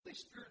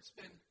Holy Spirit's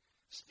been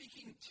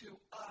speaking to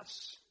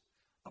us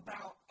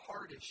about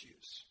heart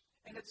issues.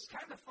 And it's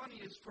kind of funny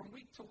is from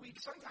week to week,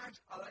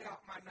 sometimes I lay out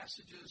my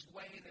messages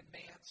way in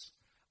advance.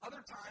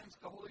 Other times,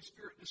 the Holy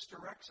Spirit just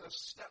directs us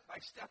step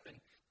by step.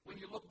 And when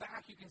you look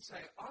back, you can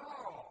say,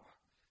 oh,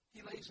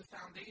 he lays a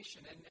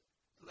foundation and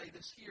lay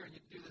this here and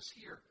you do this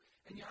here.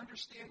 And you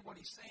understand what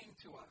he's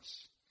saying to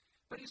us.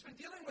 But he's been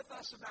dealing with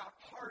us about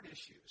heart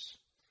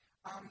issues.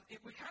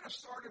 We kind of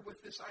started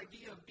with this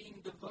idea of being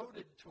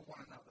devoted to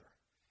one another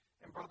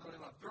and brotherly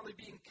love, really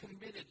being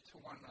committed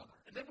to one another.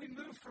 And then we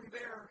moved from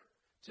there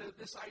to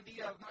this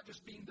idea of not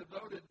just being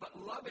devoted, but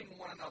loving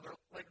one another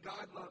like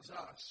God loves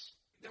us.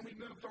 Then we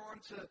moved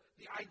on to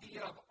the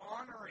idea of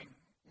honoring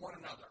one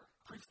another,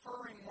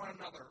 preferring one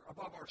another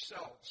above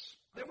ourselves.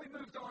 Then we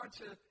moved on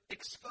to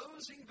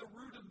exposing the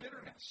root of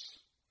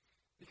bitterness,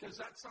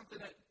 because that's something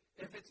that,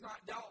 if it's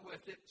not dealt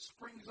with, it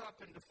springs up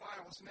and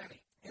defiles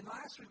many. And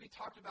last week we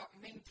talked about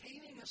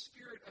maintaining a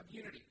spirit of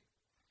unity.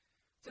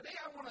 Today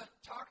I want to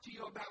talk to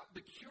you about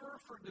the cure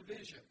for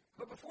division.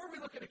 But before we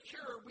look at a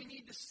cure, we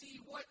need to see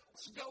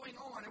what's going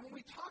on. And when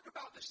we talk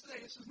about this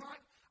today, this is not,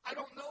 I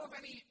don't know of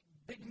any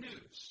big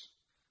news,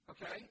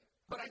 okay?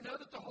 But I know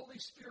that the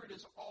Holy Spirit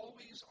is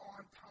always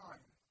on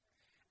time.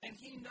 And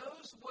he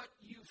knows what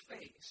you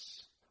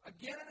face.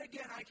 Again and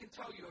again, I can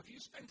tell you, if you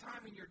spend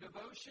time in your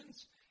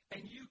devotions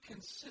and you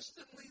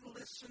consistently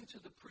listen to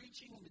the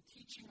preaching and the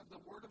teaching of the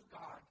Word of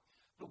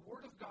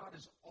God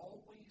is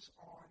always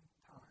on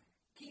time.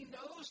 He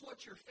knows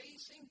what you're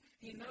facing.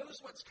 He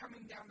knows what's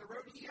coming down the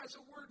road. He has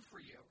a word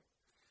for you.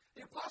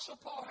 The Apostle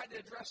Paul had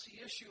to address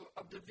the issue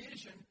of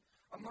division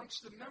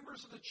amongst the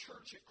members of the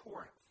church at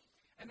Corinth.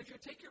 And if you'll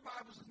take your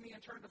Bibles with me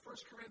and turn to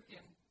 1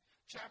 Corinthians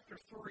chapter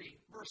 3,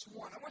 verse 1,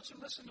 I want you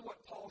to listen to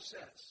what Paul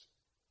says.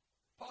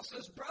 Paul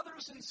says,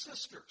 brothers and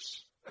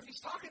sisters. If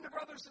he's talking to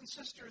brothers and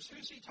sisters,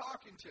 who's he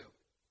talking to?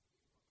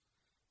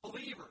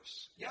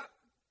 Believers. Yep.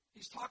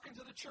 He's talking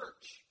to the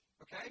church.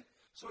 Okay?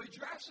 So he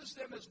addresses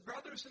them as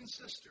brothers and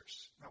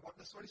sisters. Now,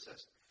 this is what he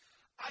says.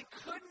 I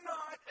could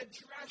not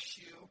address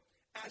you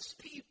as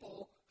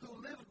people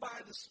who live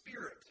by the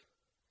Spirit,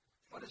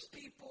 but as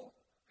people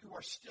who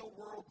are still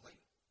worldly.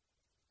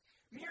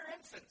 Mere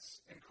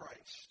infants in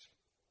Christ.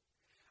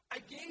 I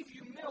gave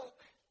you milk,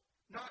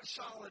 not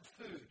solid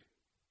food,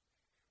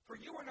 for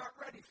you are not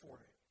ready for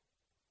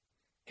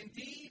it.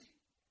 Indeed,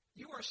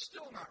 you are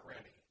still not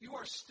ready. You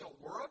are still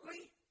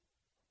worldly.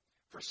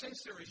 For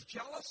since there is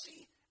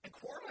jealousy and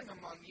quarreling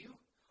among you,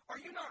 are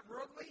you not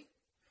worldly?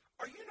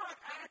 Are you not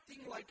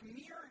acting like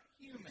mere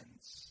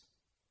humans?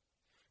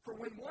 For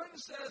when one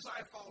says,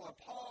 I follow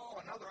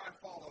Paul, another, I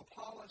follow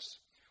Apollos,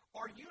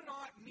 are you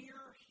not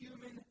mere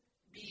human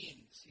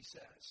beings, he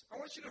says. I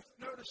want you to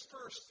notice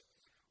first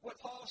what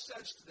Paul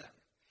says to them.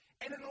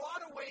 And in a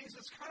lot of ways,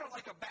 it's kind of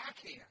like a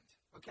backhand,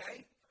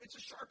 okay? It's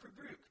a sharp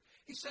rebuke.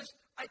 He says,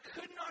 I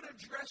could not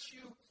address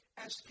you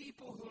as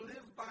people who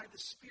live by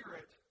the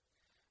Spirit,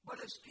 but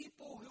as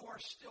people who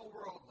are still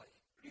worldly.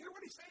 You hear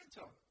what he's saying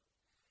to them?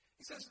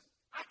 He says,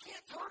 I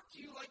can't talk to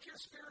you like you're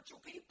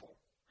spiritual people.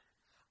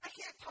 I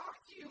can't talk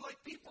to you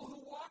like people who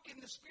walk in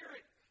the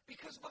Spirit,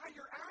 because by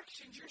your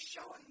actions, you're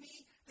showing me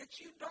that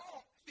you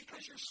don't,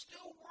 because you're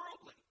still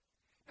worldly.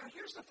 Now,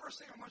 here's the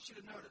first thing I want you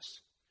to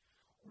notice.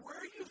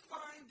 Where you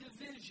find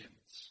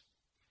divisions,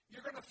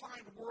 you're going to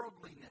find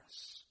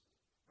worldliness.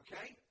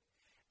 Okay?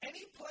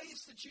 Any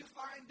place that you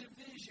find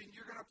division,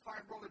 you're going to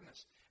find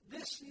worldliness.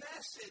 This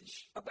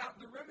message about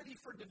the remedy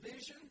for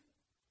division,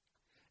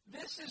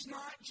 this is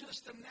not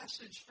just a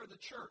message for the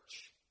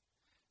church.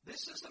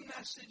 This is a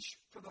message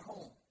for the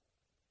home.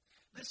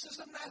 This is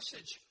a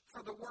message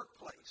for the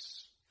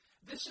workplace.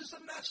 This is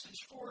a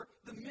message for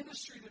the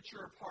ministry that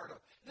you're a part of.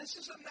 This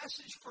is a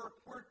message for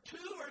where 2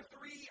 or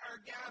 3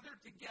 are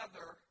gathered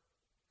together,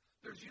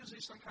 there's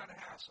usually some kind of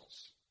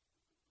hassles.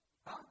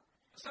 Huh?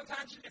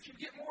 Sometimes if you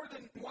get more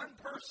than one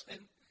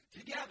person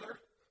together,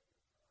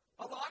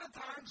 a lot of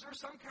times there's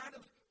some kind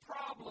of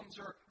problems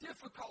or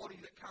difficulty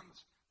that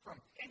comes from.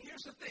 And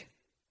here's the thing.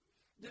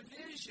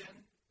 Division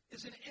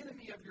is an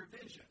enemy of your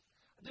vision.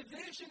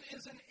 Division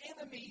is an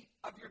enemy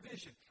of your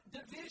vision.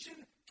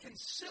 Division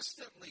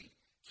consistently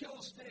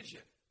kills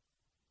vision.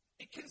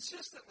 It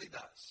consistently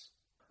does.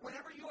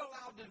 Whenever you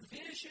allow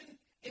division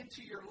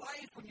into your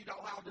life, when you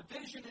allow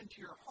division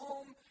into your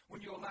home,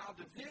 when you allow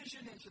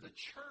division into the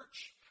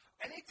church,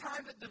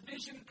 anytime that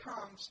division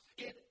comes,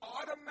 it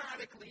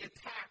automatically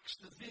attacks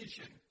the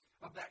vision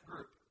of that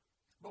group.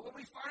 But what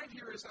we find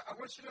here is, I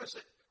want you to notice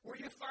that where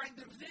you find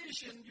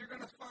division, you're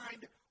going to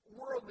find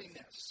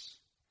worldliness.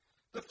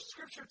 The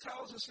Scripture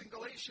tells us in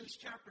Galatians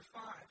chapter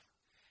 5,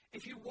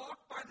 if you walk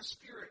by the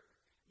Spirit,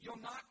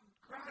 you'll not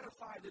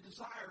gratify the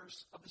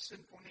desires of the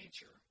sinful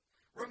nature.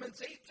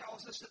 Romans 8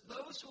 tells us that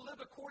those who live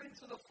according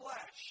to the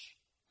flesh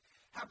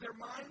have their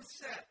mind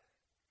set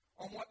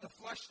on what the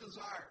flesh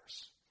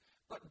desires.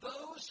 But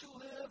those who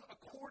live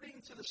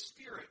according to the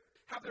Spirit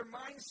have their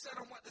mind set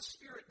on what the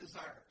Spirit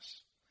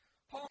desires.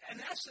 Paul,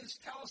 in essence,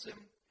 tells him,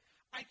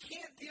 I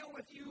can't deal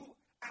with you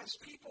as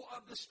people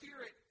of the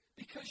Spirit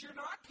because you're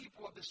not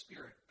people of the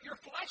Spirit. You're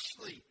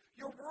fleshly.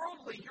 You're worldly.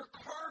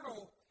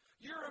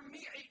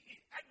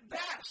 at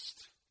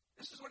best,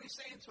 this is what he's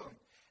saying to him.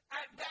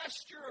 At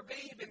best, you're a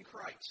babe in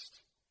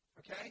Christ.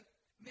 Okay?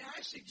 May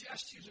I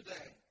suggest to you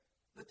today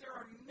that there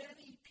are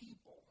many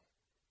people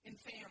in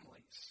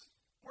families.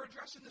 We're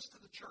addressing this to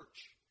the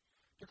church,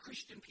 to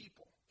Christian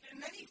people. In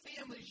many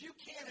families, you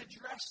can't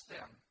address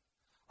them,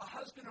 a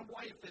husband and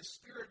wife, as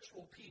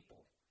spiritual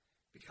people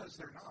because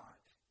they're not,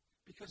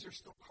 because they're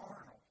still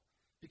carnal,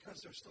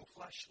 because they're still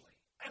fleshly.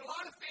 And a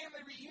lot of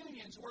family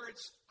reunions where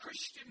it's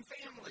Christian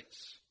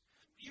families,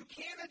 you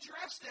can't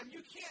address them,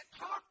 you can't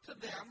talk to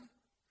them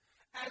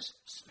as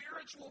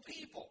spiritual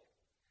people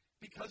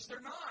because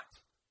they're not.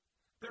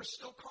 They're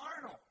still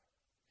carnal.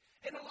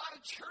 In a lot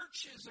of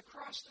churches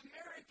across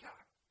America,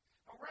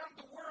 around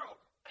the world,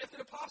 if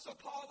the Apostle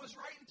Paul was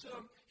writing to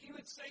them, he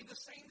would say the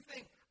same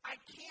thing. I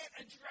can't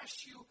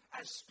address you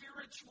as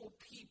spiritual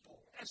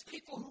people, as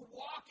people who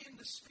walk in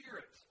the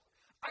Spirit.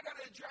 I got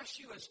to address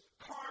you as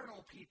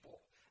carnal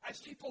people, as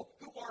people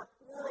who are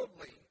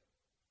worldly.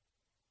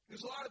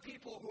 There's a lot of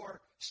people who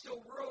are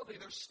still worldly.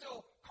 They're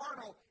still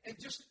carnal and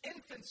just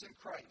infants in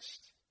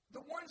Christ.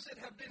 The ones that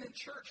have been in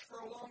church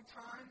for a long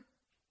time,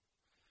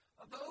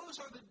 those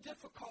are the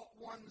difficult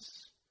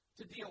ones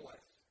to deal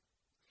with.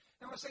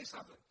 Now, I'll say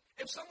something.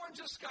 If someone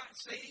just got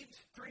saved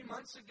 3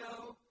 months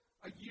ago,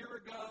 a year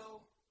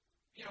ago,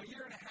 a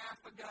year and a half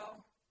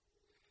ago,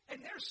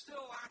 and they're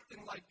still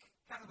acting like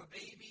kind of a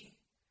baby,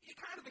 you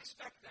kind of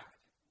expect that.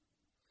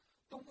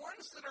 The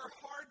ones that are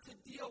hard to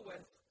deal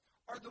with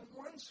are the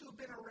ones who have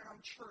been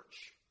around church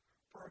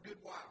for a good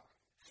while.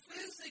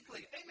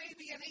 Physically, they may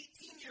be an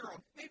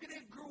 18-year-old. Maybe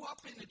they grew up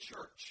in the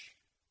church.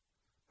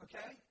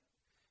 Okay?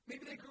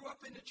 Maybe they grew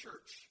up in the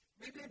church.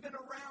 Maybe they've been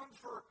around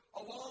for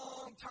a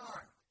long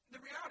time. The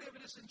reality of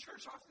it is in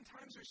church,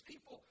 oftentimes there's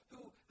people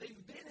who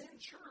they've been in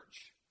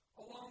church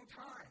a long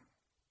time.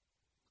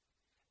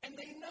 And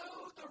they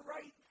know the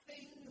right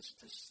things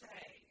to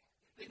say.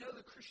 They know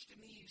the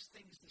Christianese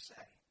things to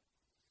say.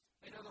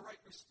 They know the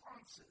right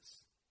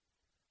responses.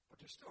 But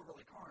they're still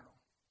really carnal.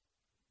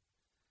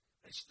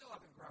 They still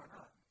haven't grown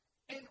up.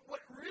 And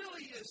what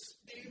really is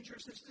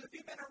dangerous is if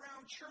you've been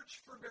around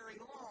church for very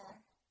long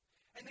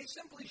and they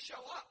simply show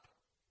up.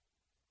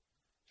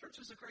 Church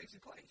is a crazy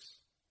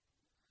place.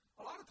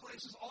 A lot of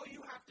places, all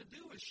you have to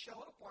do is show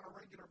up on a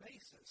regular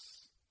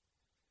basis.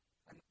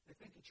 And they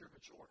think that you're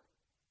mature.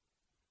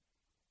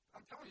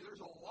 I'm telling you,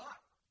 there's a lot.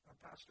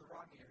 Pastor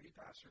Rodney here, he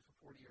pastored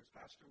for 40 years.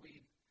 Pastor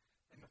Weed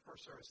in the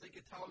first service. They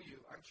could tell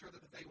you, I'm sure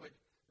that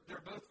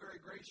they're both very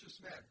gracious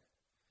men,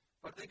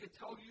 but they could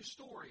tell you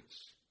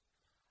stories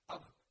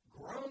of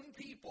grown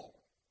people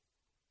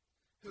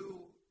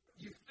who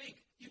you think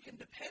you can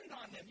depend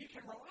on them, you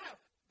can rely on.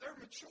 They're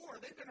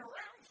mature. They've been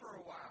around for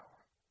a while.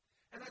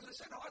 And as I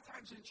said, a lot of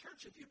times in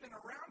church, if you've been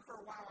around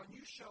for a while and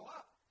you show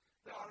up,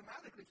 they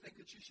automatically think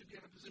that you should be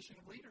in a position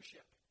of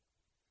leadership.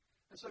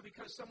 And so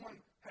because someone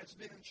has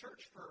been in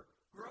church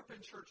grew up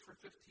in church for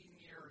 15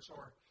 years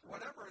or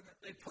whatever, and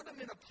they put them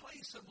in a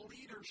place of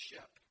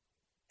leadership.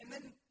 And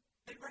then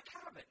they wreak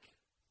havoc.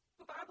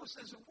 The Bible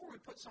says before we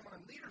put someone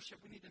in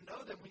leadership, we need to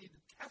know them. We need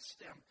to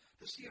test them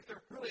to see if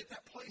they're really at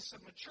that place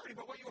of maturity.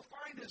 But what you'll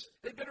find is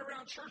they've been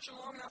around church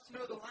long enough to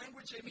know the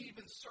language. They may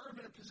even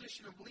serve in a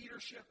position of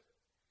leadership.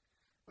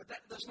 But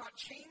that does not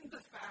change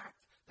the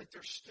fact that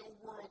they're still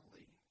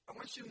worldly. I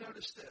want you to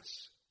notice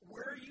this.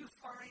 Where you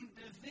find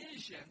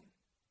division,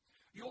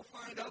 you'll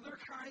find other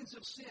kinds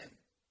of sin.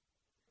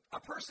 A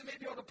person may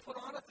be able to put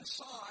on a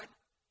facade,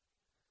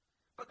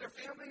 but their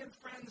family and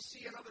friends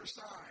see another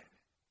side.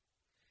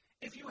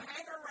 If you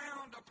hang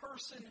around a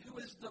person who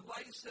is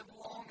divisive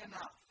long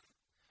enough,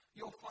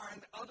 you'll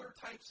find other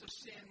types of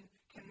sin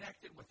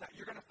connected with that.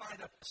 You're going to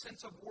find a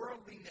sense of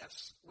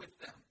worldliness with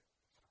them.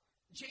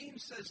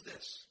 James says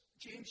this,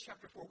 James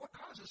chapter 4, what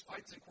causes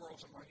fights and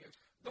quarrels among you?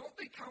 Don't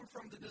they come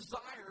from the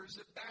desires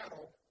that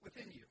battle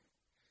within you?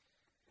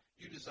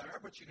 You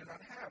desire, but you do not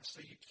have, so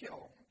you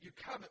kill. You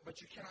covet, but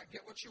you cannot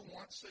get what you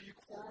want, so you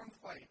quarrel and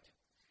fight.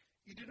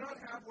 You do not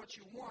have what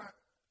you want.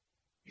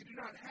 You do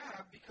not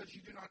have because you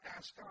do not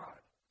ask God.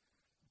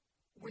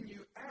 When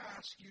you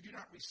ask, you do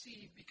not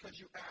receive because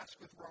you ask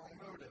with wrong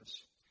motives,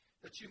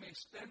 that you may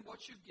spend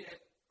what you get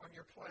on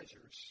your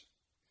pleasures.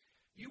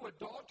 You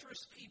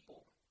adulterous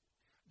people,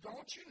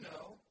 don't you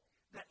know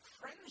that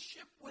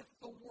friendship with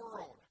the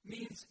world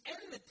means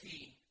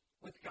enmity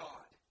with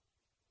God?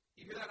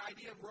 You hear that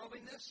idea of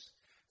worldliness?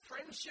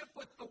 Friendship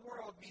with the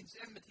world means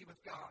enmity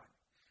with God.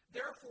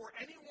 Therefore,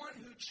 anyone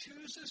who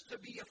chooses to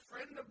be a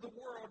friend of the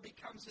world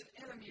becomes an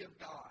enemy of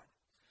God.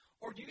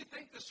 Or do you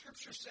think the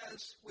Scripture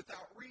says,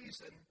 without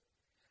reason,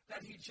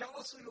 that he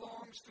jealously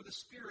longs for the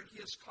Spirit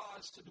he has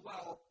caused to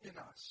dwell in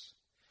us?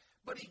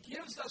 But he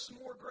gives us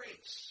more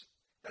grace.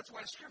 That's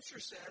why Scripture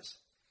says,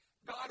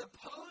 God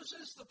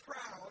opposes the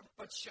proud,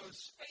 but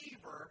shows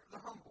favor the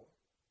humble.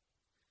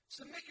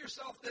 Submit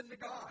yourself then to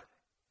God.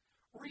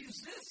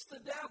 Resist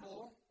the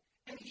devil,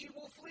 and he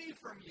will flee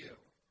from you.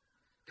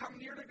 Come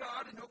near to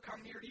God, and he'll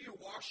come near to you.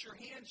 Wash your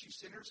hands, you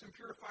sinners, and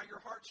purify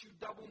your hearts, you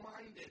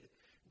double-minded.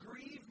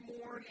 Grieve,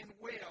 mourn, and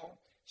wail.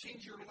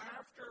 Change your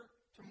laughter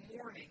to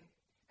mourning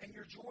and your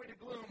your joy to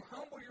gloom.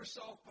 Humble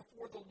yourself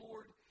before the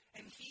Lord,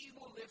 and he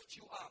will lift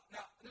you up.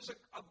 Now, there's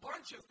a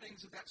bunch of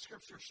things that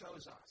scripture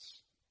shows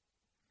us.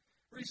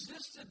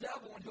 Resist the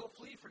devil, and he'll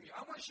flee from you.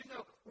 I want you to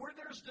know, where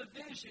there's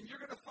division, you're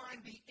going to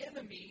find the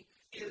enemy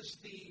is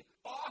the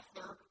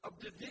author of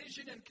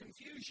division and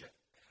confusion.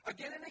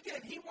 Again and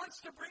again, he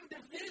wants to bring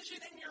division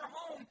in your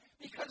home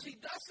because he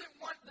doesn't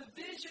want the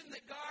vision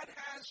that God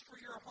has for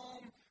your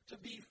home to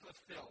be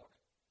fulfilled.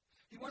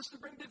 He wants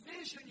to bring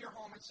division in your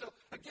home. And so,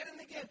 again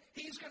and again,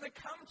 he's going to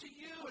come to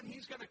you, and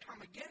he's going to come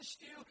against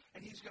you,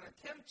 and he's going to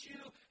tempt you,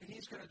 and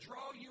he's going to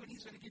draw you, and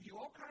he's going to give you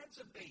all kinds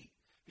of bait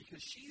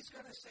because she's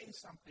going to say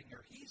something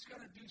or he's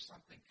going to do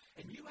something.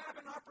 And you have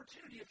an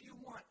opportunity, if you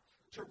want,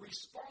 to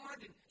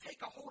respond and take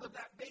a hold of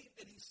that bait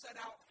that he set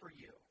out for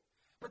you.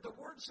 But the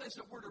word says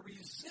that we're to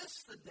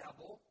resist the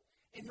devil,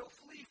 and he'll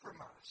flee from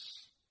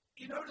us.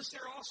 You notice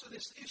there also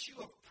this issue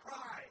of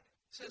pride.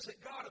 It says that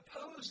God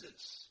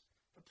opposes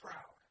the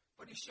proud,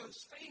 but he shows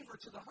favor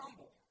to the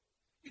humble.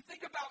 You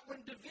think about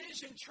when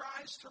division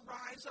tries to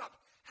rise up.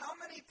 How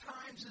many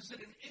times is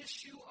it an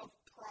issue of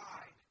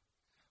pride?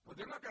 Well,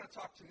 they're not going to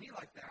talk to me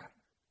like that.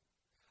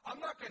 I'm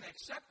not going to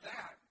accept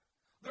that.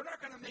 They're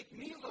not going to make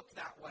me look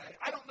that way.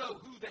 I don't know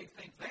who they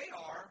think they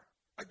are.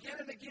 Again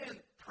and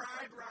again,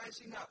 pride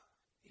rising up.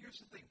 Here's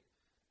the thing.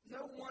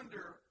 No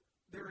wonder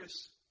there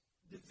is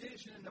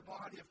division in the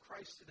body of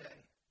Christ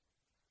today.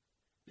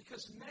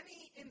 Because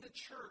many in the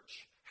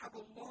church have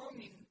a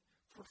longing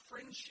for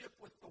friendship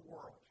with the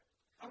world.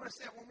 I'm going to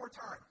say it one more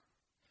time.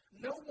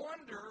 No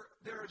wonder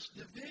there's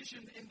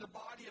division in the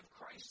body of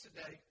Christ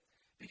today.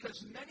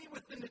 Because many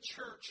within the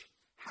church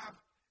have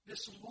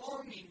this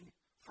longing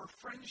for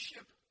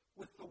friendship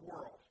with the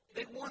world.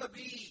 They want to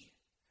be.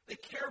 They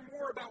care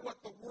more about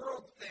what the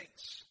world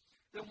thinks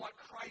than what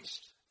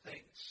Christ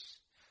thinks.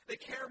 They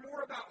care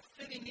more about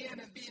fitting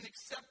in and being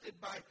accepted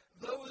by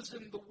those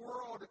in the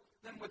world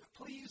than with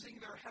pleasing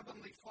their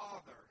Heavenly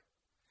Father.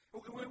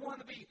 We want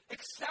to be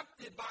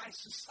accepted by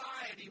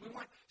society. We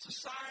want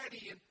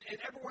society and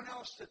everyone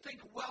else to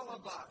think well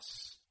of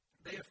us.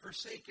 They have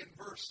forsaken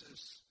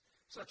verses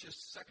such as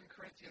 2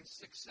 Corinthians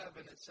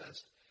 6:7. It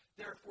says,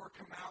 "Therefore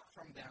come out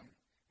from them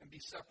and be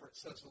separate,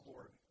 says the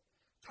Lord.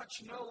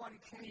 Touch no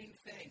unclean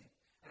thing,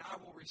 and I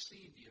will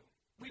receive you."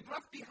 We've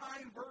left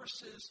behind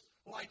verses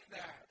like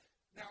that.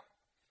 Now,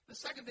 the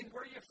second thing,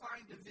 where you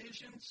find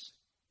divisions,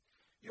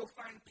 you'll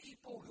find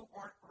people who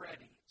aren't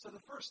ready. So the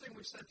first thing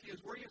we said to you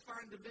is where you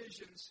find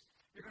divisions,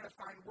 you're going to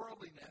find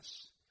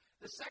worldliness.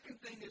 The second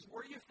thing is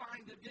where you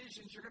find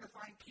divisions, you're going to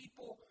find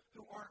people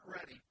who aren't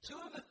ready. Two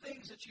of the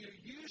things that you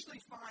usually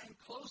find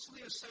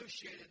closely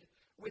associated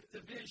with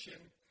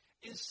division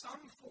is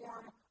some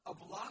form of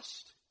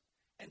lust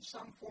and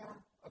some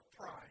form of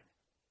pride.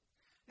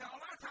 Now, a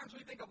lot of times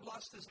we think of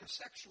lust as a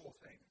sexual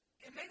thing.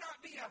 It may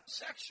not be a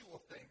sexual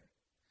thing,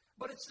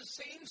 but it's the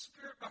same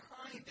spirit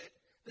behind it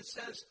that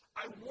says,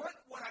 I want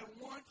what I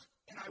want,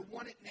 and I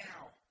want it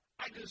now.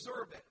 I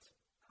deserve it.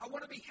 I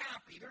want to be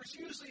happy. There's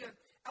usually an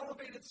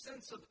elevated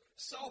sense of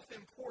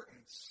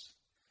self-importance,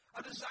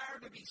 a desire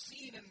to be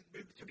seen and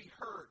to be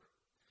heard.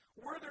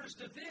 Where there's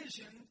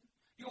division,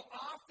 you'll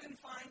often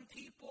find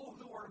people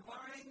who are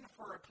vying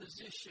for a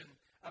position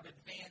of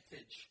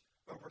advantage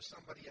over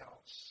somebody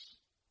else.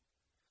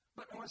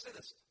 But I want to say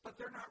this, but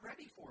they're not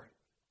ready for it.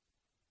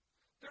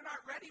 They're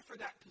not ready for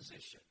that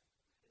position.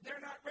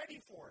 They're not ready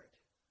for it.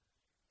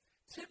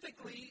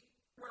 Typically,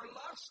 where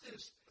lust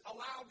is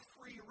allowed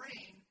free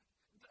reign,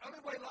 the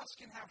only way lust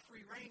can have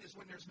free reign is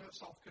when there's no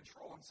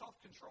self-control. And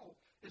self-control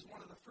is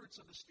one of the fruits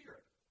of the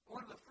Spirit.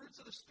 One of the fruits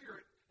of the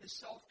Spirit is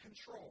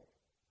self-control.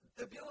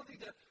 The ability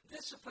to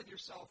discipline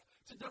yourself,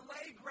 to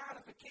delay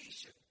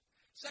gratification.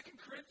 2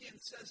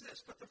 Corinthians says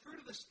this, but the fruit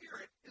of the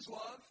Spirit is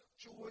love,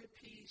 joy,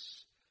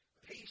 peace,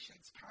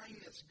 patience,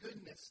 kindness,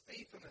 goodness,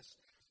 faithfulness,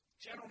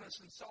 gentleness,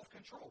 and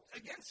self-control.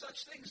 Against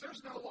such things,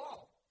 there's no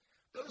law.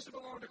 Those who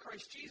belong to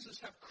Christ Jesus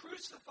have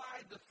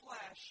crucified the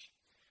flesh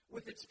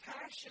with its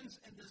passions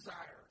and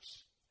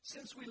desires.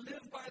 Since we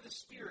live by the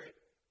Spirit,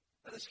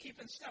 let us keep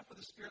in step with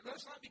the Spirit. Let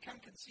us not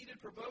become conceited,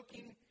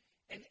 provoking,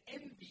 and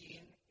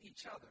envying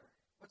each other.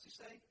 What's he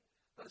say?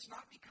 Let us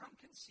not become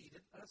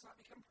conceited. Let us not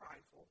become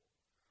prideful,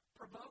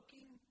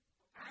 provoking,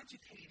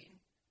 agitating,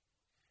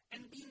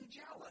 and being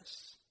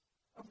jealous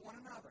of one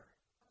another.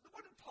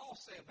 What did Paul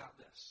say about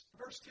this?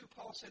 Verse 2,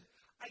 Paul said,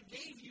 I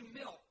gave you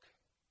milk,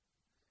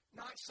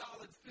 not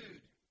solid food,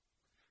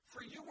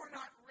 for you were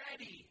not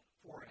ready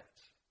for it.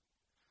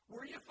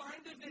 Where you find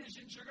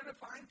divisions, you're going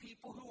to find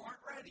people who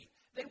aren't ready.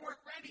 They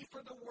weren't ready for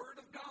the Word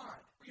of God.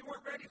 You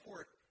weren't ready for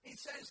it. He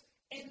says,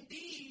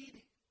 indeed,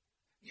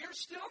 you're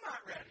still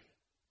not ready.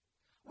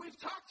 We've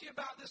talked to you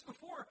about this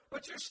before,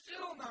 but you're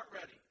still not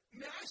ready.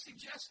 May I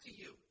suggest to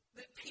you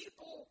that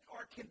people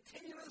are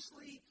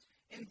continuously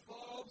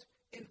involved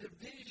in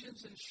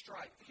divisions and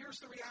strife. Here's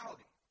the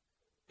reality.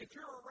 If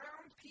you're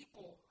around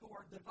people who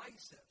are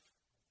divisive,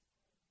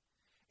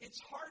 it's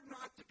hard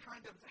not to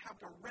kind of have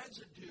the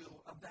residue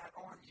of that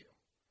on you.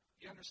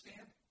 You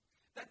understand?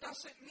 That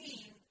doesn't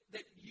mean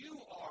that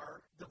you are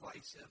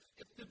divisive.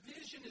 If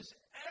division is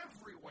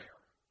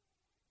everywhere,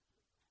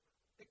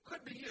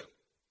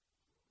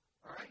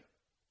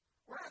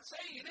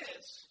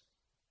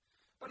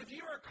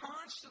 you're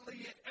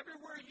constantly,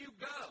 everywhere you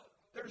go,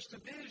 there's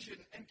division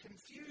and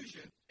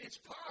confusion, it's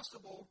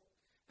possible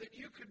that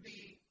you could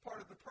be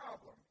part of the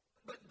problem.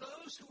 But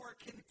those who are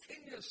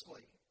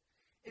continuously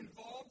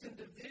involved in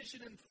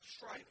division and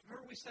strife,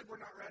 remember we said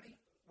we're not ready?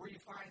 Where you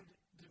find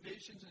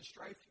divisions and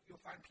strife,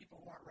 you'll find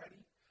people who aren't ready.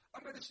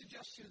 I'm going to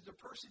suggest to you the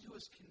person who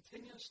is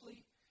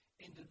continuously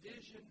in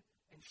division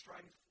and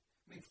strife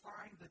may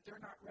find that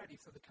they're not ready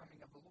for the coming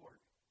of the Lord.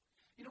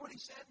 You know what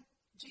he said?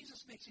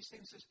 Jesus makes these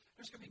things, says,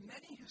 there's going to be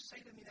many who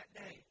say to me that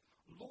day,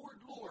 Lord,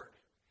 Lord,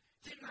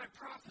 didn't I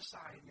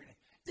prophesy in your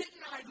name?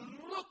 Didn't I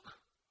look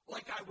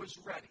like I was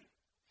ready?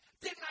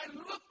 Didn't I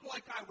look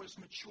like I was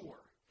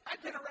mature?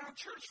 I'd been around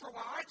church for a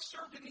while. I'd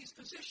served in these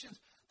positions.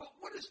 But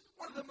what is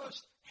one of the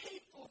most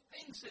hateful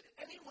things that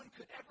anyone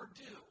could ever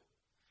do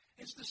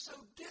is to sow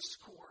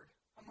discord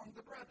among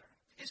the brethren,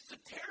 is to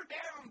tear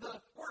down the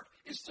work,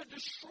 is to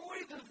destroy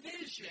the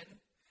vision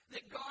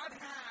that God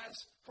has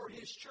for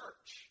his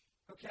church.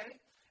 Okay?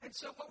 And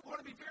so we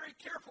want to be very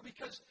careful,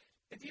 because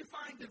if you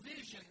find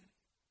division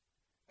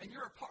and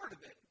you're a part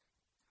of it,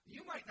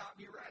 you might not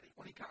be ready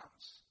when he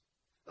comes.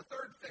 The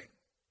third thing,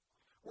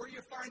 where you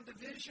find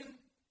division,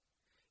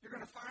 you're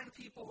going to find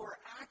people who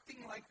are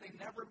acting like they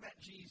never met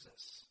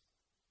Jesus.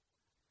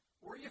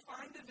 Where you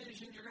find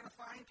division, you're going to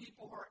find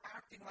people who are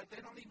acting like they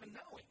don't even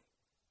know him.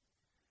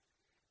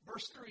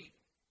 Verse 3,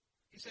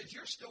 he says,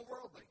 you're still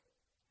worldly.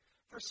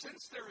 For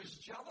since there is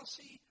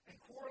jealousy and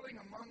quarreling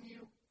among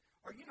you,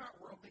 are you not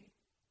worldly?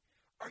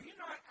 Are you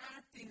not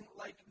acting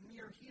like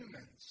mere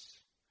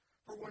humans?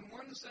 For when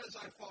one says,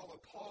 I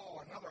follow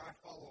Paul, another, I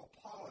follow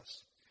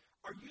Apollos,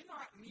 are you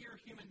not mere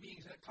human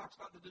beings? And it talks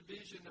about the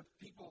division of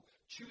people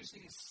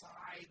choosing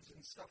sides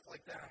and stuff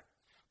like that.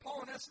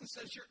 Paul, in essence,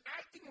 says you're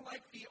acting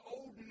like the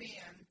old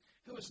man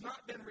who has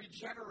not been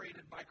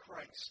regenerated by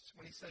Christ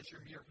when he says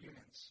you're mere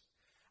humans.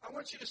 I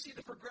want you to see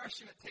the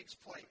progression that takes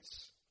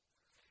place.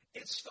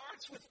 It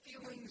starts with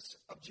feelings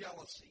of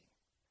jealousy.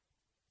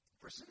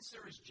 For since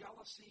there is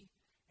jealousy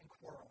and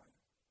quarreling,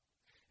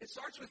 it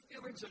starts with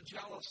feelings of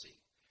jealousy,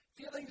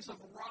 feelings of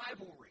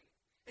rivalry.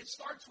 It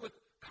starts with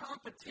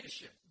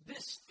competition.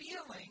 These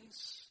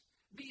feelings,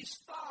 these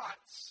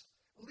thoughts,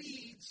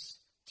 leads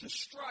to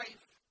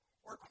strife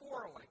or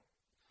quarreling.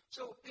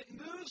 So it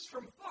moves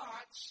from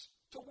thoughts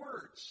to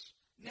words.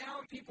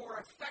 Now people are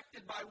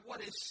affected by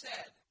what is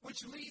said,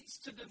 which leads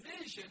to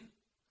division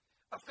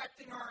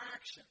affecting our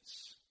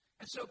actions.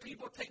 And so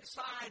people take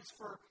sides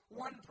for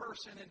one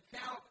person, and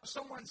now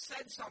someone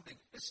said something.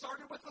 It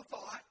started with a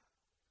thought.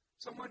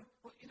 Someone,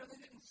 well, they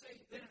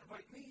didn't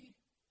invite me.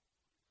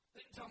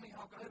 They didn't tell me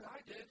how good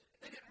I did.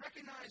 They didn't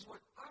recognize what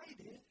I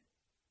did.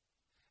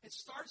 It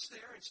starts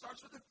there. It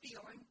starts with a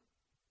feeling,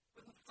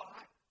 with a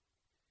thought.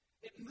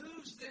 It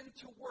moves then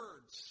to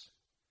words.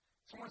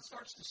 Someone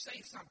starts to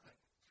say something.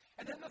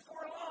 And then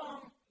before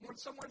long, when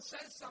someone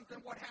says something,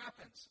 what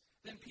happens?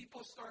 Then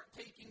people start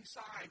taking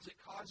sides. It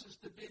causes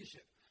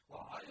division.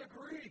 Well, I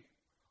agree.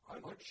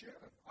 I like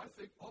Shannon. I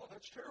think,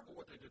 that's terrible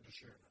what they did to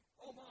Shannon.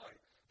 Oh, my,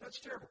 that's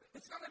terrible.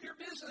 It's none of your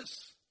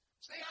business.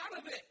 Stay out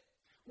of it.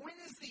 When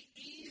is the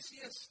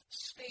easiest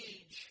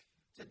stage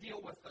to deal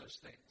with those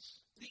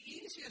things? The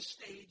easiest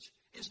stage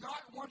is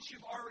not once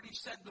you've already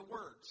said the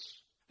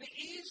words. The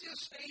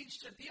easiest stage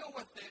to deal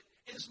with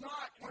it is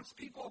not once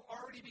people have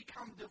already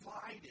become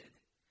divided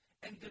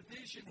and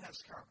division has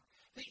come.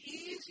 The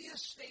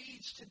easiest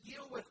stage to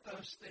deal with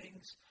those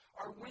things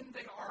are when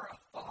they are a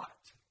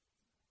thought.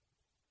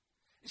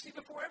 You see,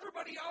 before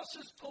everybody else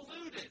is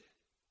polluted,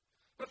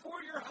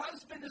 before your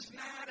husband is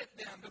mad at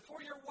them, before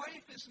your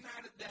wife is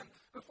mad at them,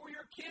 before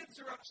your kids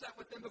are upset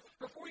with them,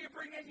 before you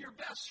bring in your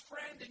best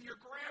friend and your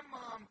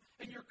grandmom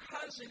and your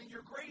cousin and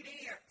your great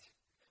aunt,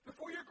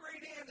 before your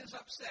great aunt is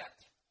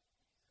upset,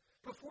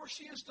 before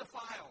she is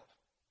defiled,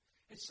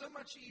 it's so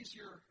much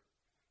easier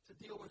to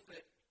deal with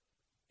it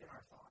in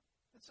our thought.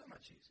 It's so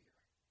much easier.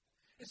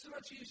 It's so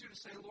much easier to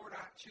say, Lord,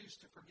 I choose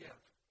to forgive.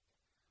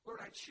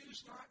 Lord, I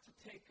choose not to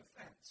take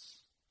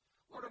offense.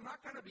 Lord, I'm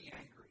not going to be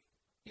angry.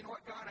 You know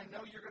what, God, I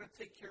know you're going to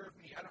take care of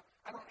me.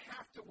 I don't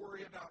have to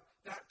worry about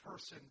that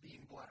person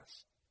being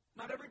blessed.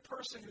 Not every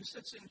person who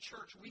sits in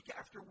church week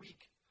after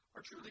week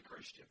are truly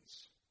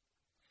Christians.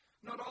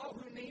 Not all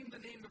who name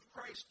the name of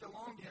Christ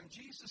belong to him.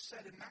 Jesus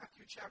said in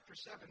Matthew chapter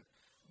 7,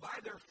 by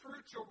their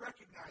fruits you'll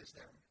recognize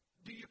them.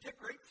 Do you pick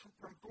grapes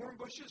from thorn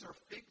bushes or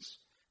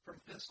figs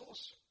from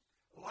thistles?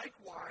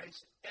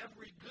 Likewise,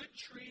 every good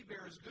tree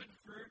bears good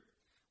fruit,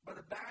 but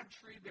a bad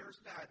tree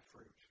bears bad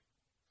fruit.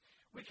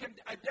 We can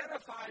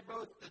identify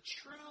both the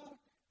true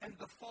and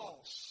the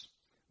false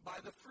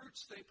by the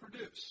fruits they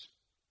produce.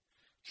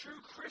 True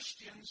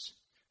Christians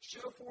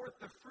show forth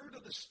the fruit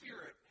of the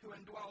Spirit who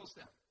indwells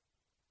them.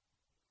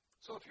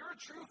 So if you're a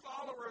true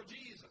follower of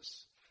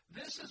Jesus,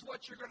 this is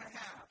what you're going to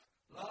have.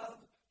 Love,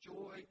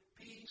 joy,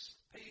 peace,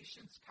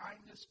 patience,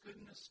 kindness,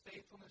 goodness,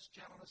 faithfulness,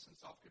 gentleness, and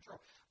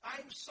self-control.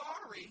 I'm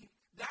sorry,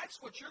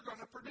 that's what you're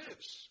going to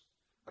produce.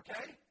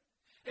 Okay?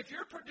 If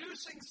you're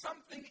producing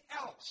something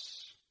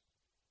else,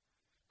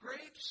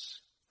 grapes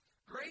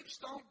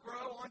don't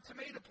grow on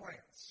tomato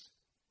plants.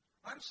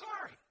 I'm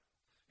sorry.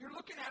 You're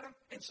looking at them.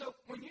 And so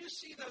when you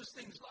see those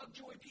things, love,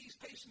 joy, peace,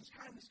 patience,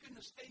 kindness,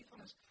 goodness,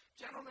 faithfulness,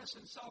 gentleness,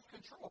 and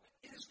self-control,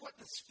 it is what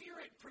the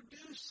Spirit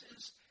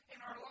produces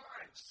in our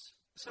lives.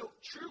 So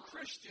true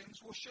Christians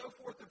will show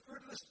forth the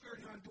fruit of the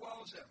Spirit who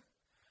indwells them.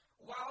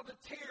 While the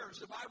tares,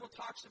 the Bible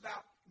talks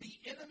about the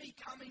enemy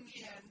coming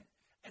in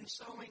and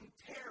sowing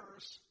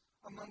tares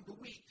among the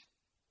wheat.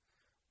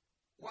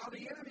 While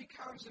the enemy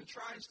comes and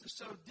tries to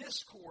sow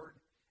discord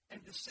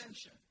and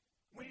dissension,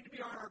 we need to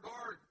be on our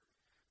guard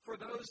for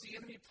those the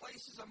enemy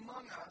places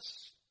among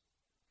us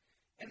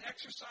and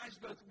exercise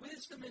both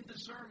wisdom and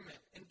discernment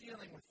in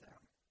dealing with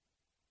them.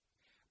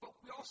 But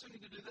we also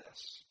need to do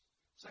this.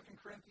 2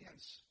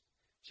 Corinthians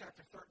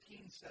chapter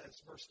 13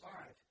 says, verse 5,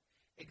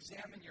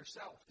 examine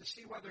yourself to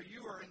see whether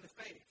you are in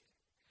the faith.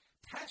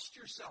 Test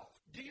yourself.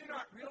 Do you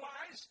not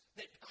realize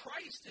that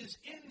Christ is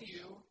in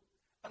you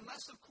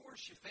unless, of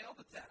course, you fail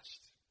the test?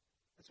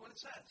 That's what it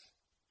says.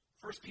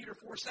 1 Peter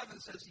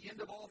 4:7 says, the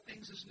end of all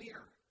things is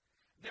near.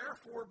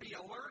 Therefore, be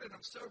alert and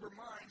of sober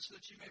mind so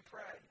that you may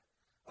pray.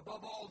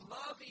 Above all,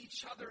 love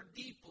each other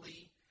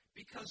deeply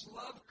because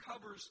love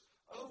covers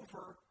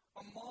over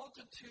a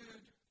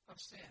multitude of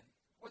sin.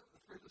 What the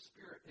fruit of the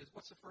Spirit is.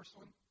 What's the first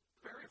one?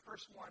 The very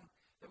first one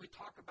that we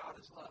talk about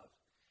is love.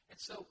 And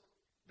so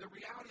the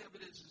reality of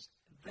it is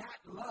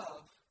that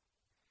love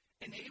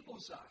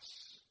enables us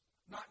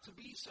not to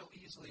be so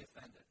easily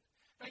offended.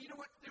 Now, you know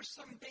what? There's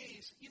some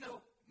days,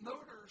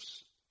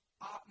 motors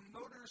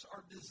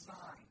are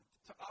designed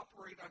to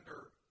operate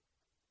under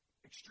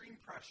extreme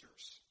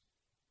pressures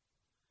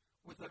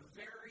with a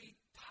very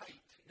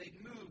tight, they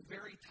move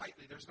very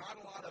tightly. There's not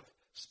a lot of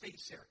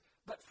space there.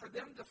 But for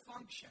them to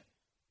function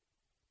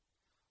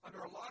under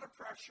a lot of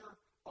pressure,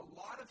 a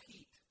lot of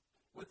heat,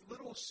 with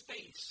little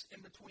space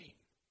in between,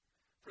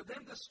 for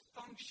them to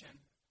function,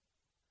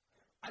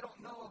 I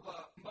don't know of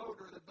a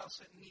motor that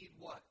doesn't need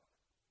what?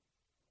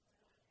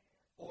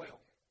 Oil.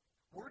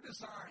 We're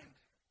designed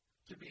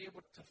to be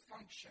able to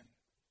function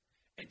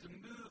and to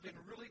move in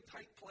really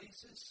tight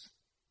places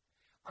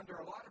under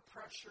a lot of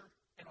pressure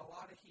and a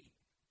lot of heat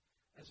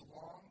as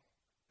long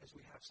as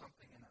we have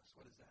something in us.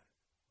 What is that?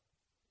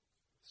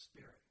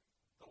 Spirit.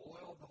 The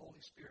oil of the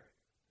Holy Spirit.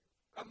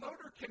 A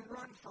motor can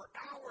run for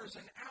hours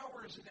and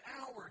hours and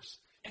hours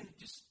and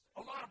just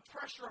a lot of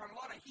pressure on, a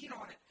lot of heat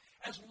on it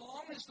as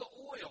long as the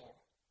oil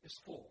is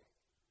full.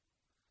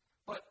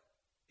 But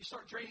you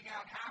start draining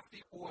out half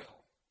the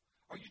oil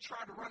or you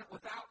try to run it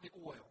without the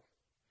oil,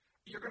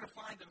 you're going to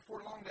find that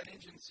before long that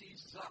engine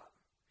seizes up.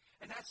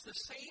 And that's the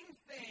same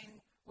thing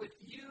with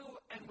you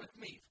and with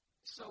me.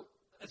 So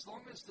as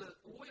long as the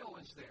oil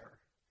is there,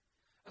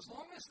 as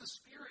long as the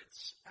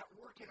Spirit's at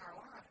work in our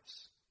lives,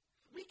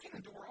 we can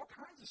endure all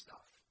kinds of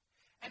stuff.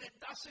 And it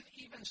doesn't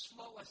even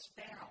slow us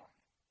down.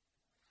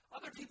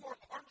 Other people are,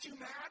 aren't you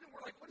mad? And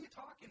we're like, what are you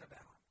talking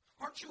about?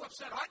 Aren't you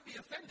upset? I'd be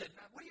offended.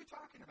 What are you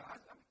talking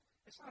about?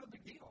 It's not a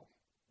big deal.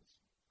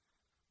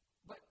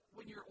 But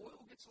when your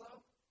oil gets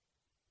low,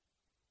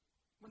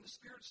 when the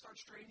Spirit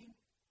starts draining,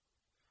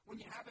 when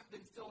you haven't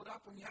been filled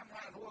up, when you haven't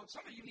had an oil,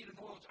 some of you need an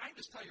oil change. I can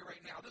just tell you right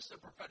now, this is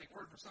a prophetic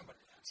word for somebody.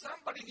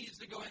 Somebody needs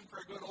to go in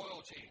for a good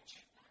oil change.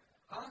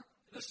 Huh?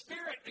 The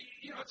Spirit,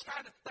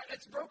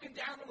 it's broken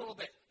down a little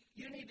bit.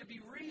 You need to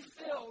be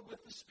refilled with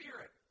the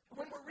Spirit.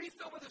 When we're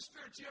refilled with the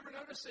Spirit, do you ever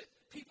notice that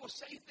people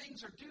say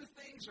things or do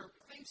things or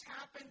things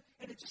happen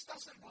and it just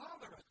doesn't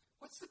bother us?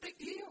 What's the big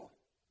deal?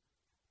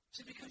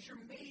 See, because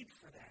you're made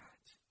for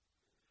that.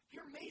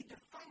 You're made to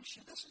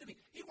function. Listen to me.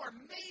 You are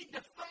made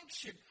to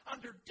function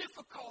under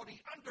difficulty,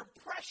 under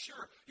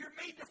pressure. You're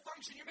made to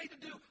function. You're made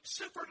to do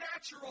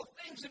supernatural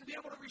things and be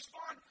able to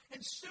respond in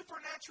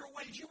supernatural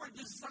ways. You are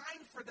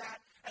designed for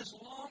that as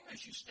long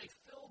as you stay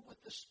filled with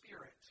the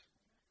Spirit.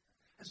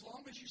 As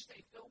long as you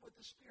stay filled with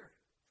the Spirit.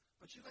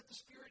 But you let the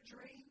Spirit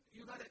drain,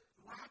 you let it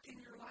lack in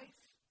your life,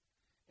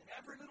 and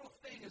every little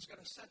thing is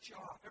going to set you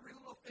off. Every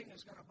little thing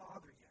is going to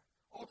bother you.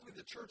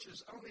 Ultimately, the church is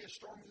only as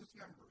strong as its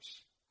members.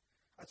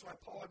 That's why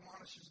Paul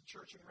admonishes the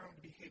church in Rome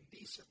to behave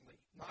decently,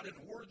 not in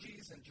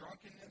orgies and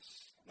drunkenness,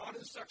 not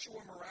in sexual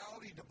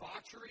immorality,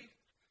 debauchery.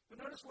 But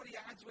notice what he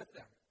adds with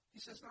them. He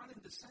says, not in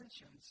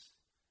dissensions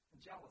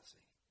and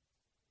jealousy.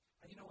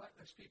 And you know what?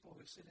 There's people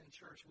who sit in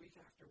church week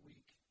after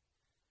week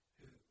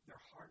who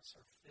their hearts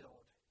are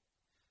filled.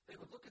 They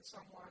would look at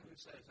someone who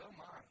says, oh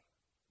my,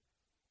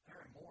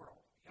 they're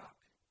immoral, yuck.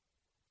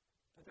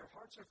 But their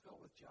hearts are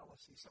filled with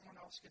jealousy. Someone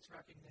else gets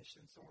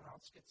recognition. Someone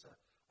else gets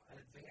an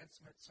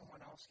advancement.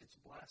 Someone else gets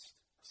blessed.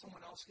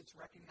 Someone else gets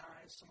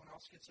recognized. Someone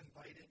else gets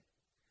invited.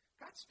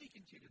 God's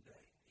speaking to you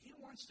today. He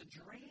wants to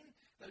drain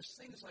those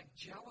things like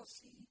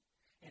jealousy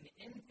and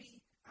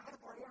envy out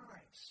of our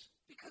lives.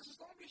 Because as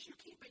long as you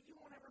keep it, you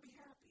won't ever be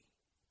happy.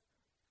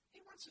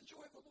 He wants the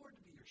joy of the Lord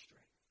to be your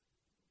strength.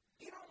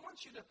 He don't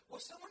want you to, well,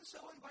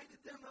 so-and-so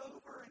invited them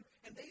over,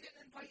 and they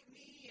didn't invite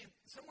me, and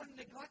someone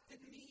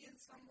neglected me in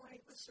some way.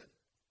 Listen,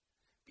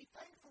 be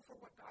thankful for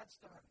what God's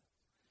done.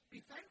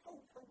 Be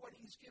thankful for what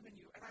He's given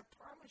you, and I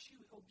promise you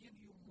He'll give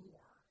you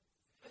more.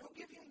 And He'll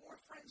give you more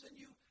friends than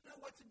you know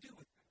what to do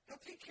with.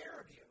 He'll take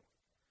care of you.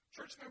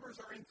 Church members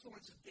are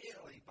influenced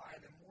daily by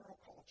an immoral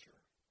culture.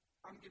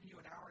 I'm giving you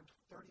an hour and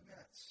 30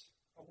 minutes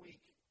a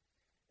week.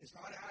 Is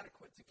not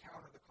adequate to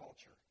counter the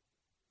culture.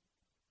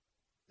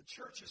 The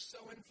church is so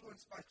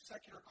influenced by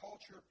secular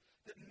culture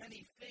that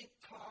many think,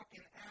 talk,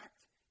 and act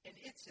in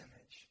its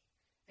image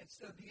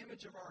instead of the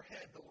image of our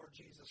head, the Lord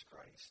Jesus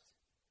Christ.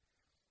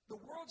 The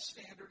world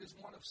standard is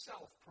one of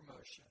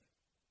self-promotion,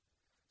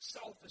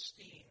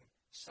 self-esteem,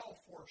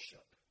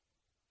 self-worship.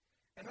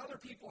 And other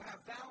people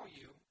have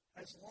value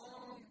as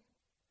long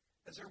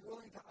as they're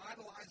willing to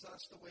idolize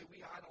us the way we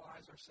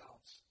idolize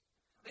ourselves.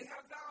 They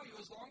have value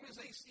as long as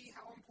they see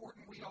how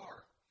important we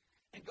are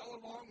and go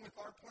along with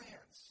our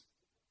plans.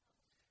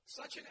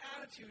 Such an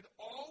attitude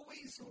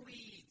always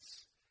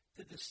leads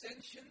to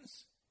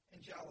dissensions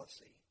and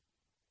jealousy.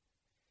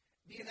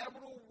 The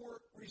inevitable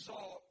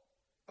result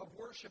of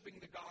worshiping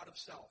the God of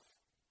self.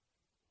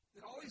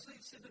 It always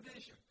leads to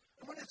division.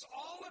 And when it's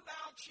all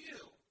about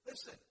you,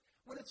 listen,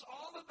 when it's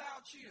all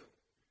about you,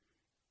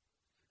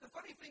 the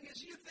funny thing is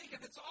you think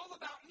if it's all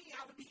about me,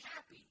 I would be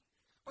happy.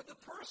 But the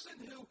person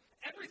who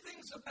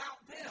everything's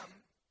about them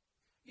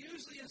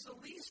usually is the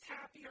least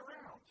happy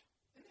around.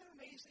 Isn't that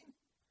amazing?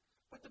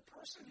 But the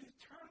person who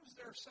turns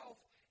their self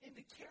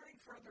into caring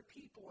for other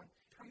people and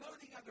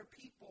promoting other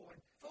people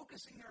and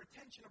focusing their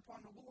attention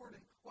upon the Lord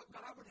and what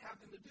God would have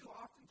them to do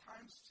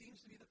oftentimes seems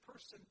to be the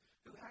person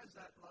who has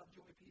that love,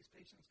 joy, peace,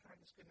 patience,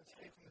 kindness, goodness,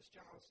 faithfulness,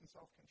 gentleness, and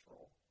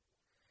self-control.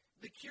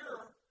 The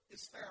cure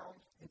is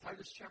found in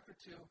Titus chapter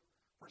 2,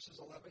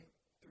 verses 11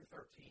 through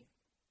 13.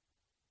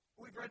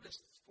 We've read this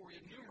for you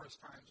numerous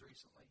times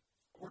recently.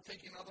 We're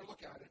taking another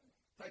look at it.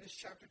 Titus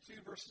chapter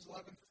 2, verses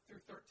 11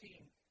 through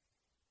 13.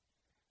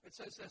 It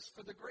says this,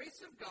 "For the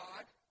grace of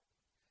God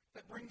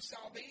that brings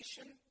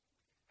salvation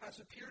has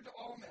appeared to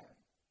all men.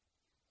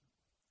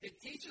 It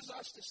teaches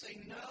us to say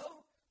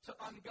no to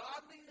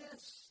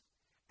ungodliness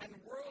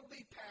and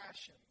worldly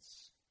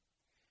passions,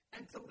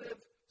 and to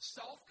live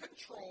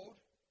self-controlled,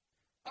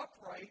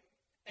 upright,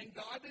 and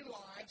godly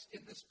lives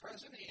in this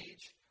present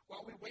age,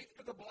 while we wait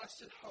for the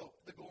blessed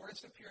hope, the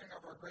glorious appearing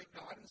of our great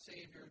God and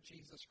Savior,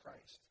 Jesus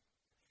Christ.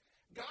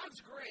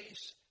 God's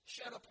grace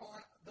shed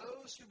upon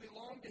those who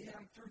belong to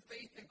Him through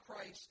faith in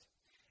Christ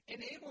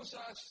enables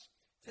us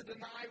to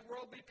deny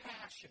worldly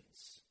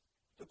passions,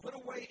 to put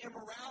away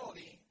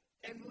immorality,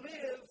 and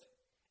live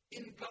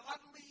in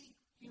godly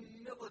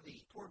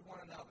humility toward one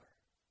another."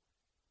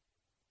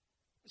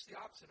 It's the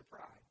opposite of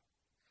pride.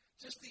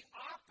 Just the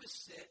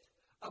opposite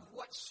of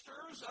what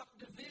stirs up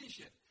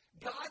division.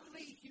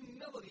 Godly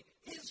humility.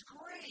 His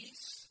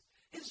grace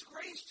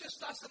just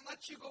doesn't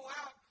let you go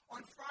out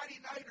on Friday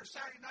night or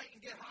Saturday night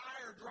and get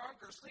high or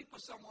drunk or sleep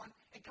with someone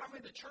and come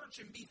into church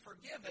and be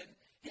forgiven.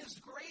 His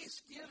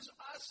grace gives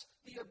us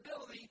the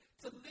ability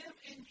to live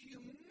in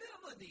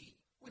humility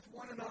with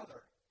one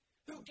another,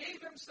 who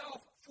gave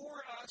Himself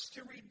for us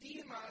to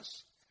redeem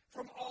us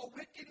from all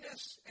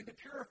wickedness and to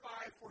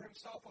purify for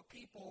Himself a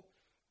people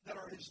that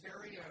are His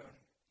very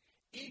own,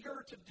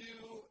 eager to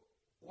do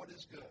what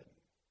is good.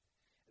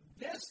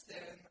 This,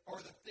 then,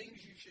 are the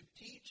things you should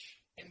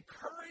teach,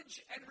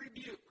 encourage, and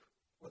rebuke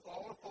with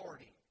all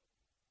authority.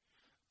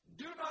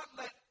 Do not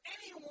let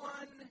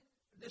anyone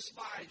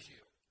despise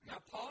you. Now,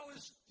 Paul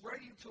is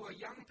writing to a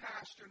young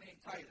pastor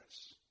named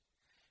Titus.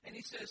 And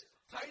he says,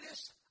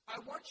 Titus, I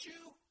want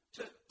you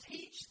to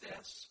teach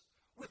this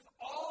with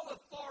all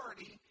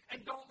authority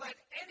and don't let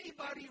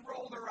anybody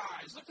roll their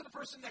eyes. Look to the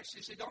person next to you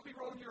and say, don't be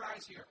rolling your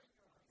eyes here.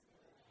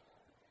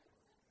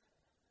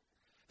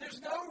 There's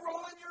no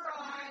rolling your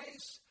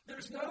eyes.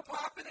 There's no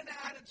popping an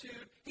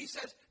attitude. He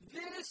says,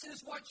 this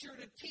is what you're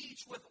to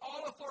teach with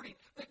all authority,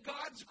 that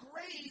God's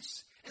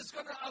grace is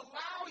going to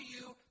allow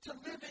you to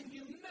live in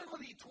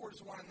humility towards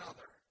one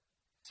another.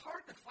 It's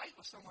hard to fight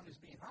with someone who's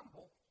being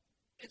humble.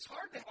 It's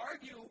hard to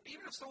argue,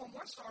 even if someone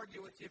wants to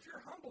argue with you. If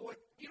you're humble,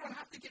 you don't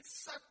have to get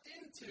sucked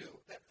into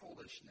that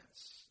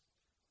foolishness.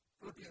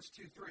 Philippians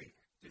 2:3.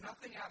 Do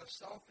nothing out of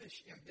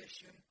selfish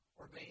ambition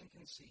or vain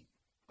conceit,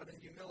 but in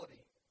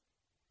humility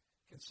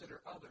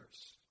consider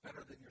others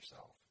better than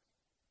yourself.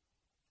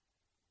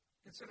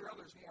 Consider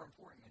others more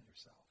important than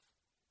yourself,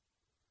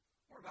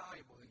 more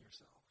valuable than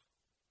yourself.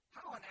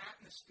 How an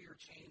atmosphere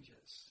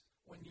changes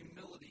when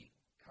humility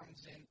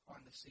comes in on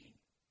the scene.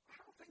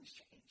 How things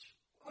change.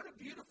 What a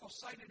beautiful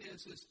sight it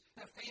is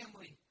a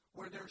family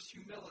where there's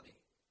humility.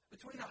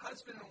 Between a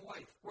husband and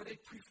wife, where they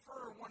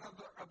prefer one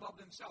another above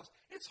themselves.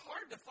 It's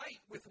hard to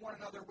fight with one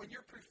another when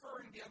you're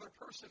preferring the other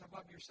person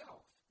above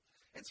yourself.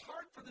 It's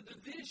hard for the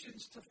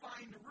divisions to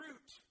find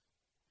root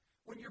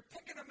when you're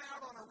picking them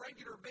out on a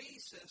regular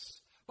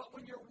basis, but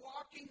when you're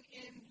walking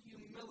in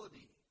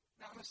humility.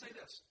 Now, I'm going to say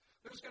this.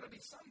 There's going to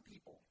be some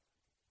people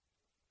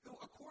who,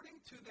 according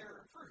to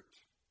their fruit,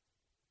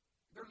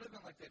 they're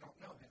living like they don't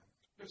know Him.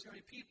 There's going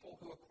to be people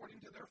who, according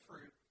to their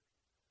fruit,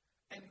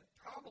 and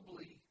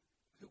probably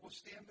who will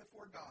stand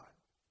before God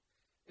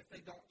if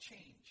they don't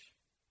change.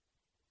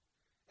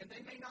 And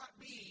they may not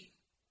be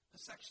the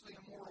sexually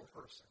immoral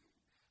person.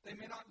 They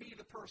may not be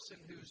the person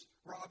who's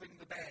robbing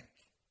the bank.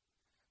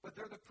 But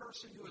they're the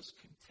person who is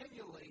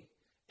continually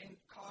in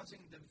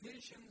causing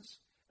divisions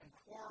and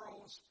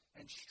quarrels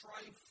and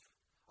strife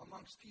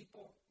amongst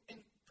people. And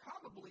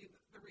probably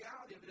the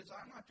reality of it is,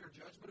 I'm not their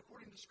judge, but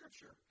according to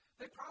Scripture,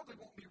 they probably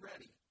won't be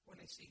ready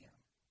when they see him.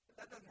 But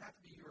that doesn't have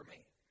to be you or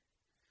me.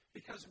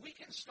 Because we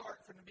can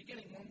start from the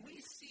beginning. When we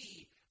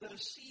see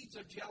those seeds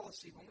of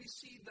jealousy, when we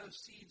see those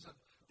seeds of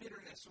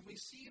bitterness, when we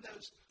see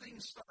those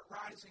things start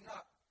rising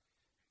up,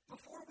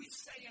 before we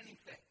say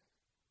anything,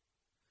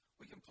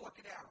 we can pluck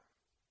it out.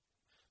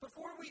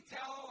 Before we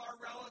tell our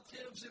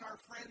relatives and our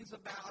friends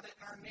about it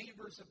and our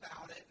neighbors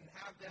about it and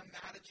have them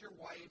mad at your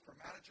wife or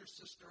mad at your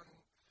sister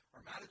or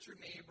mad at your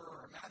neighbor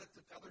or mad at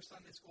the other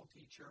Sunday school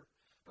teacher,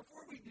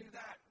 before we do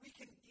that, we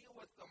can deal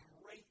with them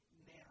right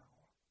now.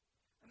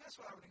 And that's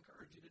what I would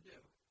encourage you to do.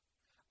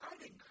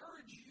 I'd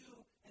encourage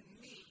you and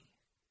me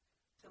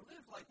to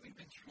live like we've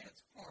been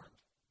transformed.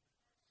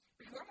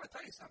 Because I'm going to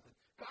tell you something.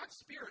 God's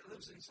Spirit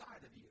lives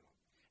inside of you.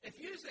 If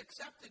you've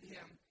accepted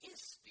him, his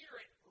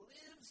Spirit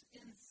lives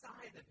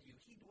inside of you.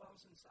 He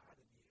dwells inside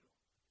of you.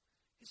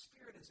 His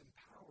Spirit has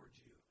empowered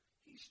you.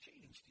 He's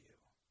changed you.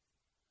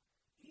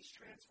 He's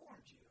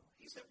transformed you.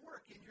 He's at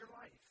work in your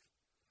life.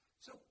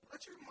 So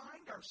let's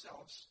remind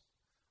ourselves,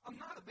 I'm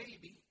not a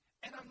baby,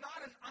 and I'm not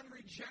an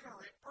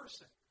unregenerate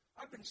person.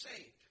 I've been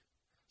saved.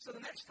 So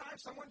the next time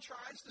someone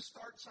tries to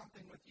start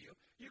something with you,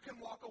 you can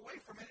walk away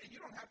from it, and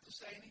you don't have to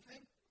say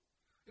anything.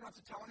 You don't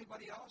have to tell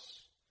anybody else.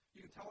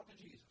 You can tell it to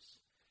Jesus.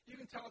 You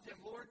can tell it to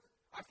him, Lord,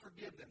 I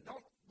forgive them.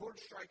 Don't, Lord,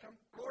 strike them.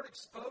 Lord,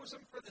 expose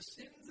them for the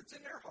sins that's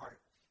in their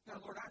heart. Now,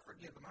 Lord, I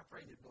forgive them. I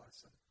pray you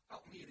bless them.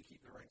 Help me to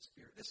keep the right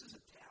spirit. This is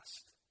a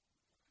test.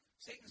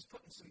 Satan's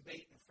putting some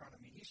bait in front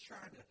of me. He's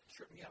trying to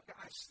trip me up.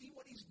 I see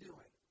what he's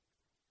doing.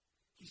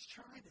 He's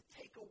trying to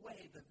take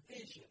away the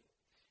vision.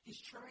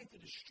 He's trying to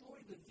destroy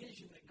the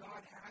vision that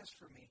God has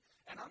for me.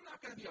 And I'm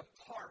not going to be a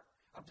part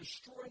of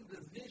destroying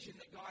the vision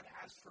that God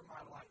has for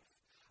my life.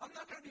 I'm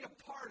not going to be a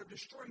part of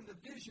destroying the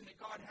vision that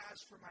God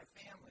has for my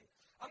family.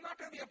 I'm not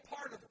going to be a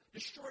part of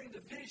destroying the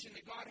vision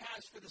that God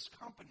has for this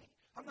company.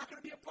 I'm not going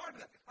to be a part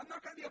of that. I'm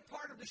not going to be a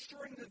part of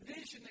destroying the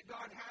vision that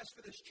God has for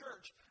this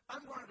church.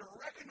 I'm going to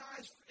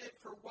recognize it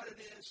for what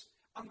it is.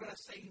 I'm going to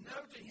say no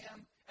to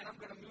him, and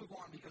I'm going to move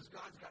on because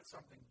God's got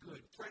something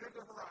good right over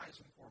the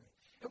horizon for me.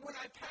 And when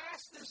I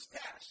pass this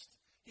test,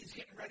 he's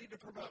getting ready to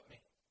promote me.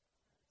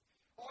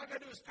 All I got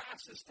to do is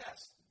pass this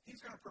test.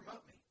 He's going to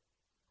promote me.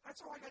 That's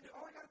all I got to do.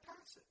 All I got to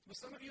pass it. But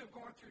some of you have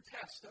gone through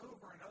tests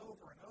over and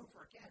over and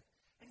over again.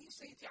 And he's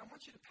saying to you, I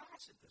want you to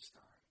pass it this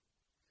time.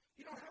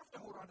 You don't have to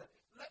hold on to it.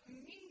 Let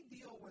me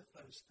deal with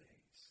those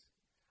things.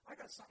 I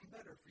got something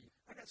better for you.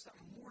 I got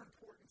something more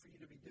important for you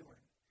to be doing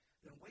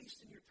than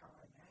wasting your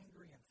time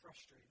angry and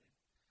frustrated.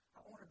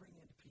 I want to bring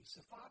you into peace.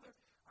 So, Father,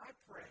 I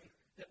pray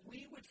that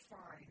we would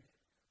find,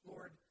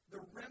 Lord,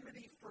 the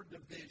remedy for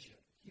division,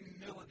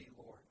 humility,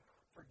 Lord,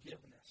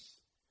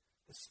 forgiveness,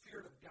 the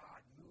Spirit of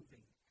God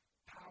moving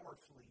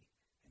powerfully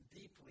and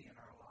deeply in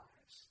our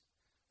lives.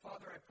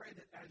 Father, I pray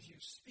that as you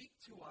speak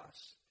to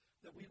us,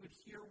 that we would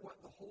hear what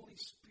the Holy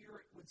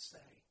Spirit would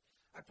say.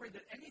 I pray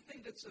that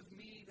anything that's of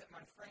me, that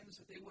my friends,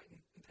 that they wouldn't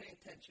pay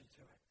attention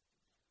to it.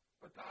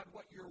 But God,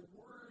 what your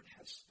word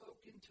has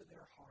spoken to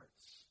their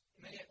hearts,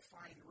 may it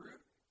find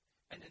root.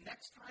 And the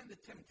next time the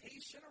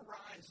temptation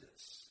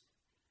arises,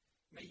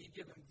 may you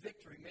give them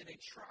victory. May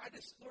they try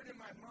this. Lord, in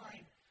my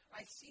mind,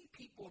 I see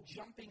people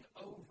jumping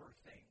over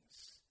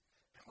things,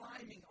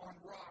 climbing on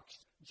rocks,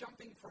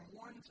 jumping from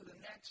one to the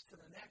next, to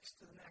the next,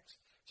 to the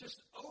next,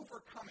 just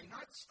overcoming,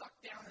 not stuck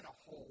down in a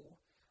hole,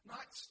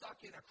 not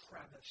stuck in a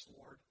crevice,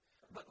 Lord,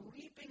 but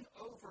leaping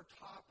over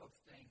top of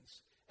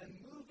things and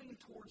moving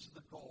towards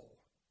the goal.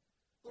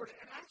 Lord,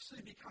 it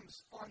actually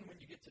becomes fun when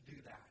you get to do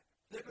that.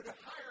 They go to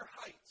higher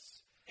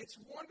heights. It's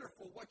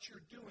wonderful what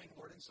you're doing,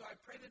 Lord, and so I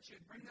pray that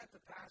you'd bring that to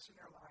pass in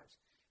their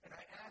lives. And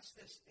I ask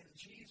this in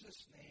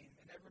Jesus' name,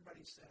 and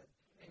everybody said,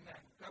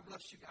 amen. God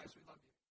bless you guys. We love you.